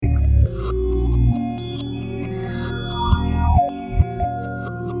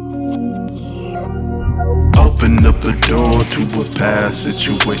to a past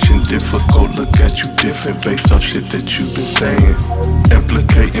situation difficult. Look at you different based off shit that you've been saying.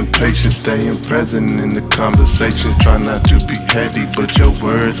 Implicating patience, staying present in the conversation. Try not to be heady, but your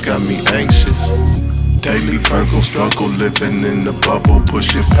words got me anxious. Daily Virgo struggle, living in the bubble,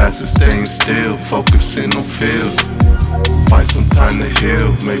 pushing past it, staying still, focusing on feel. Find some time to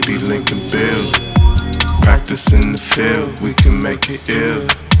heal, maybe link and build. Practice in the field, we can make it ill.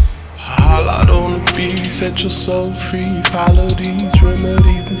 Holla on the beat, set your soul free. Follow these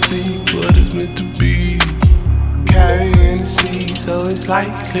remedies and see what is meant to be. Carrying the seed, so it's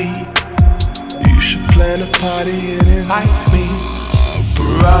likely you should plan a party and invite me.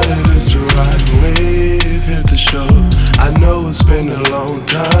 Provided it's the right wave, hit the show. I know it's been a long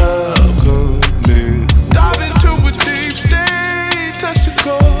time coming. Dive into a deep state, touch the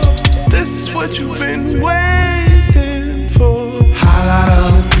core. This is what you've been waiting for. Holla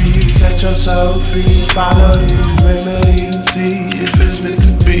on the beat, set yourself free. Follow these remedies and see if it's meant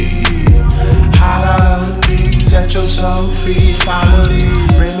to be. Holla on the beat, set yourself free. Follow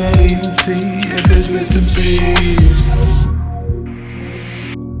these remedies and see if it's meant to be.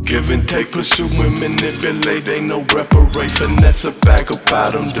 Give and take, pursue and manipulate. Ain't no reparate. Finesse a bag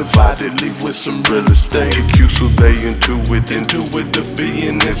about them, divided, leave with some real estate. You so they into it of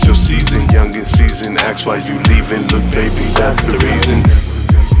being. It's your season, young and seasoned. Ask why you leaving, look baby, that's the reason.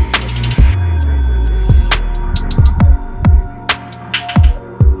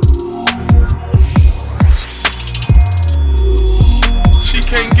 She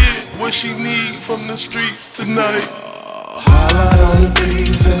can't get what she need from the streets tonight. Holla on the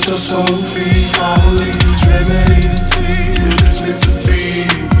beat, set your soul free. Follow these remedies and see what it's meant to be.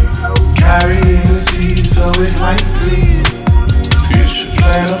 Carrying the seed, so it's likely you should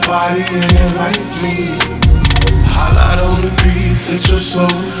plan a party and invite me. Holla on the beat, set your soul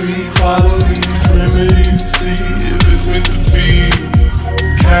free. Follow these remedies and see if it's meant to be.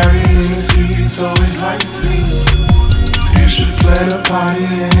 Carrying the seed, so it's likely you should plan a party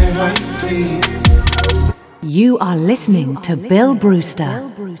and invite me. You are listening to Bill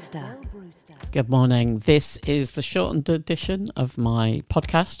Brewster. Good morning. This is the shortened edition of my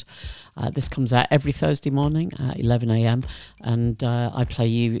podcast. This comes out every Thursday morning at 11 a.m. and I play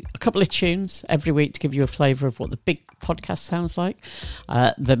you a couple of tunes every week to give you a flavour of what the big podcast sounds like.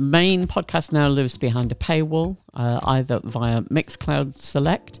 The main podcast now lives behind a paywall, either via Mixcloud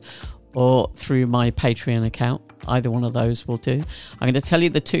Select or through my Patreon account. Either one of those will do. I'm going to tell you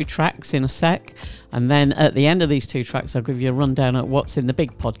the two tracks in a sec, and then at the end of these two tracks I'll give you a rundown at what's in the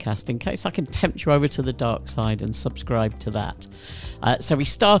big podcast in case I can tempt you over to the dark side and subscribe to that. So we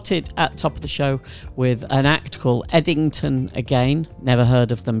started at top of the show with an act called Eddington Again. Never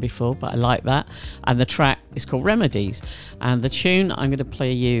heard of them before, but I like that. And the track is called Remedies. And the tune I'm going to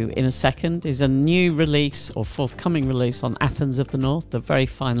play you in a second is a new release or forthcoming release on Athens of the North, the very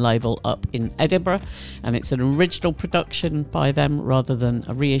fine label up in Edinburgh. And it's an original production by them rather than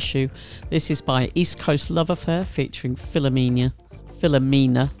a reissue. This is by East Coast Love Affair featuring Philomena,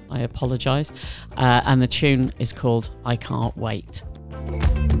 I apologise. And the tune is called I Can't Wait.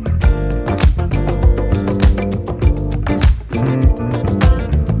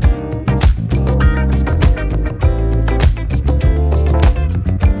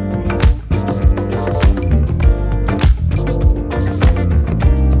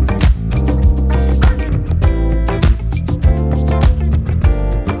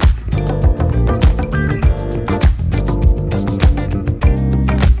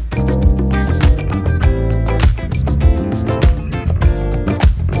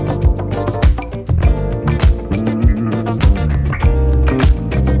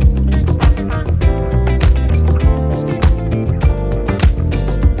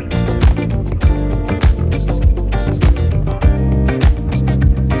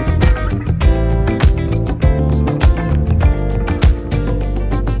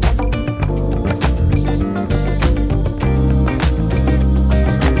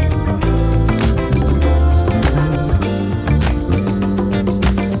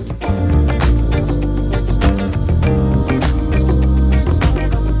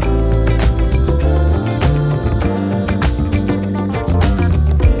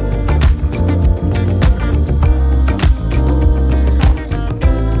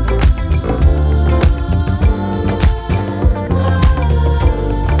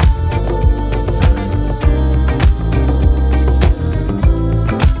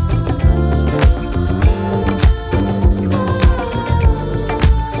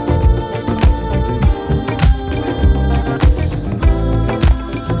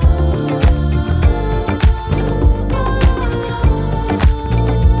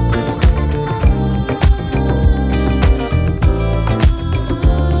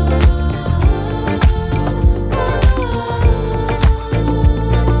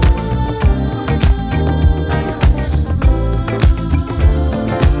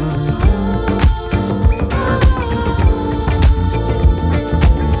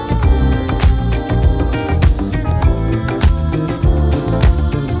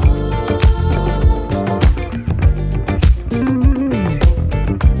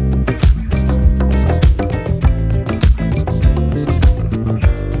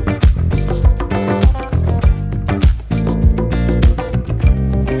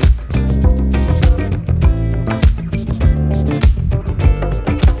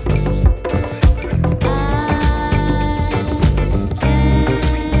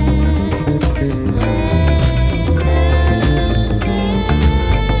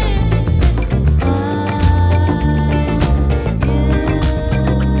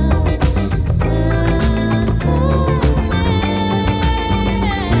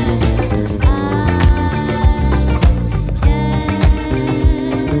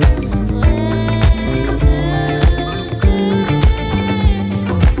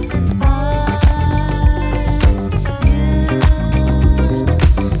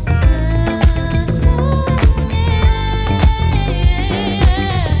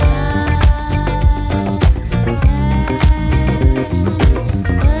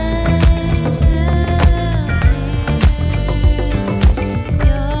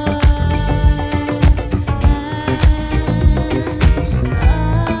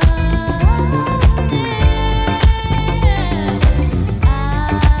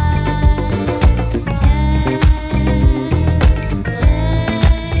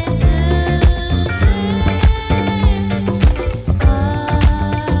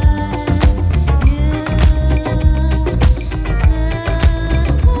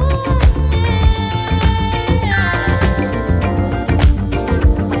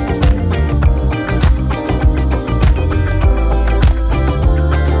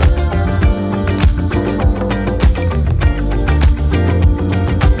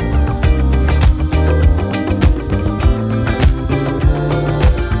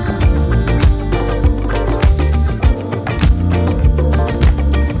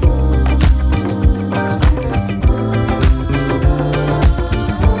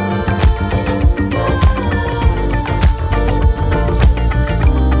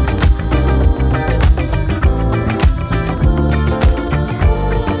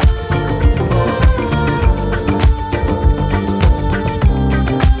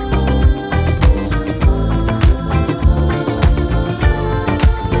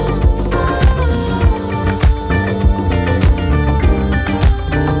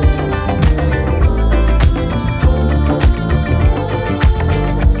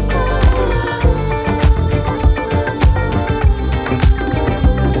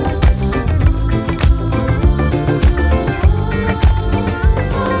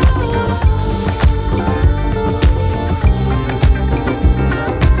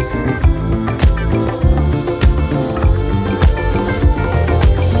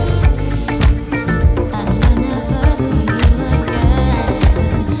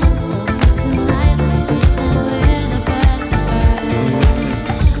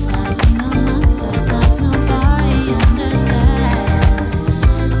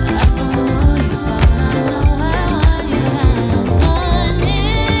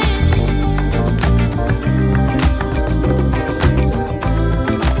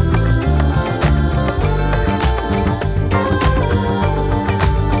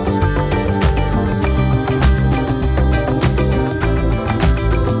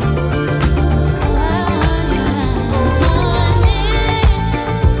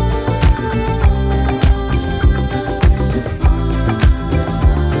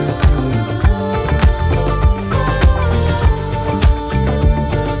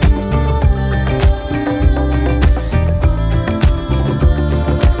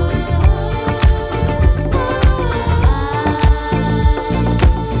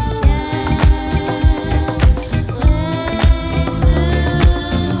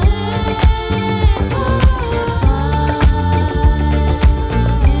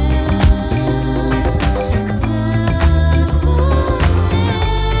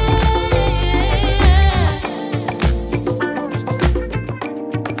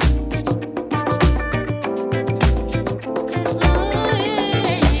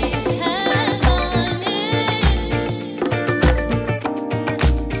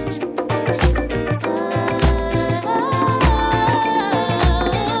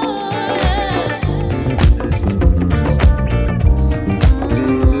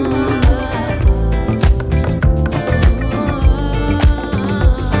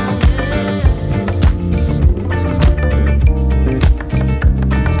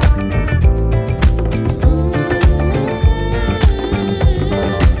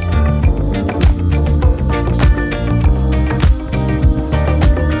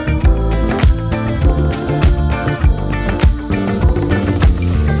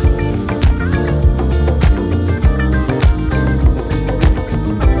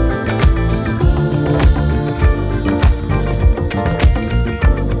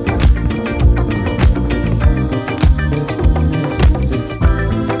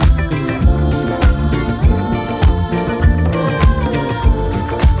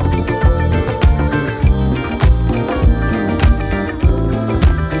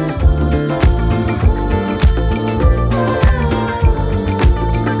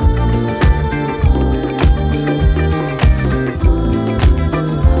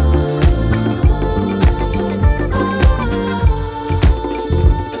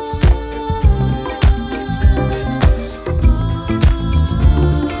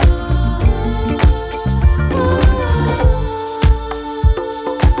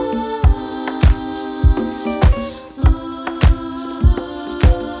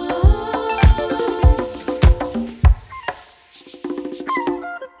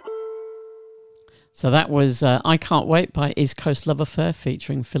 So that was I Can't Wait by East Coast Love Affair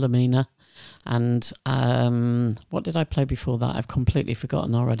featuring Philomena. And what did I play before that? I've completely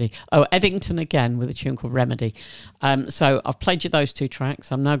forgotten already. Oh, Eddington again with a tune called Remedy. So I've played you those two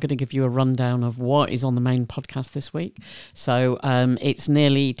tracks. I'm now going to give you a rundown of what is on the main podcast this week. So it's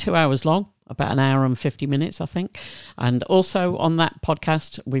nearly 2 hours long. About an hour and 50 minutes, I think. And also on that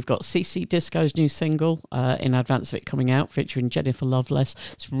podcast, we've got CC Disco's new single in advance of it coming out, featuring Jennifer Loveless.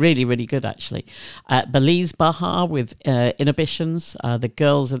 It's really, really good, actually. Belize Baha with Inhibitions, The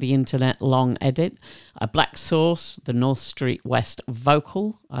Girls of the Internet long edit. Black Sauce, the North Street West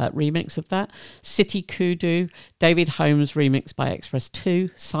vocal remix of that. City Kudu, David Holmes remix by Express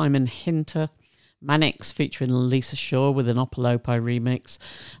 2, Simon Hinter. Manix featuring Lisa Shaw with an Opolopo remix,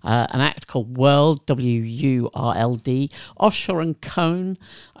 an act called World, WURLD, Offshore and Cone,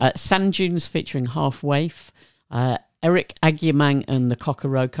 Sand Dunes featuring Half Waif, Eric Agyemang and the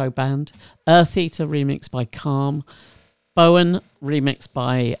Kokoroko Band, Earth Eater remix by Calm, Bowen remix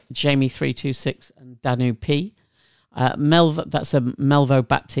by Jamie326 and Danu P, that's a Melvo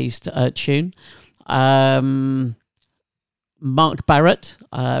Baptiste tune. Mark Barrett,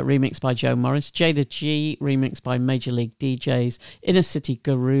 remixed by Joe Morris. Jada G, remixed by Major League DJs. Inner City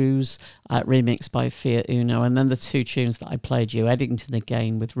Gurus, remixed by Fia Uno. And then the two tunes that I played you, Eddington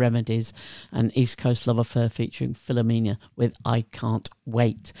Again with Remedies and East Coast Love Affair featuring Philomena with I Can't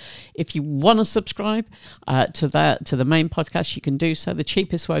Wait. If you want to subscribe to the main podcast, you can do so. The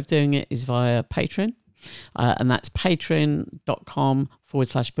cheapest way of doing it is via Patreon. And that's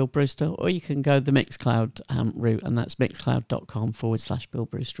patreon.com/Bill Brewster, or you can go the Mixcloud route, and that's mixcloud.com/Bill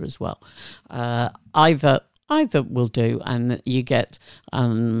Brewster as well. Either will do, and you get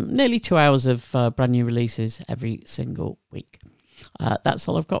nearly 2 hours of brand new releases every single week. That's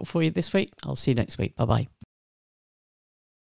all I've got for you this week. I'll see you next week. Bye-bye.